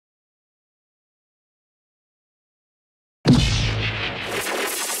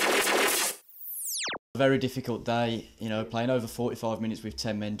Very difficult day, playing over 45 minutes with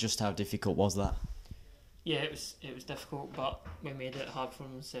 10 men. Just how difficult was that? Yeah, it was difficult, but we made it hard for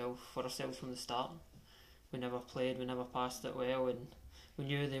ourselves from the start. We never played, we never passed it well, and we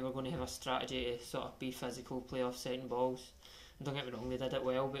knew they were going to have a strategy to sort of be physical, play off setting balls. And don't get me wrong, they did it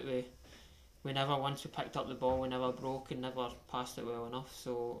well, but we never, once we picked up the ball, we never broke and never passed it well enough.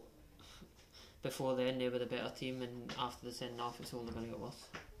 So before then, they were the better team, and after the sending off, it's only going to get worse.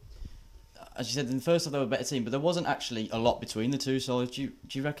 As you said, in the first half they were a better team, but there wasn't actually a lot between the two sides. Do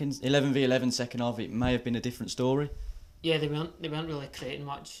you reckon 11v11 second half it may have been a different story? Yeah, they weren't really creating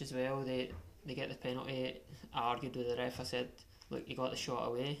much as well. They get the penalty. I argued with the ref. I said, look, you got the shot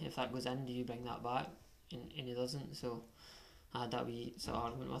away. If that goes in, do you bring that back? And he doesn't. So I had that wee sort of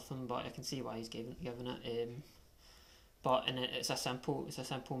argument with him, but I can see why he's giving it. But it's a simple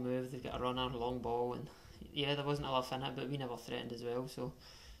move. They've got a runner, long ball, and yeah, there wasn't a lot in it, but we never threatened as well. So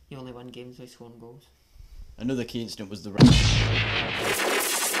you only win games by scoring goals. Another key incident was the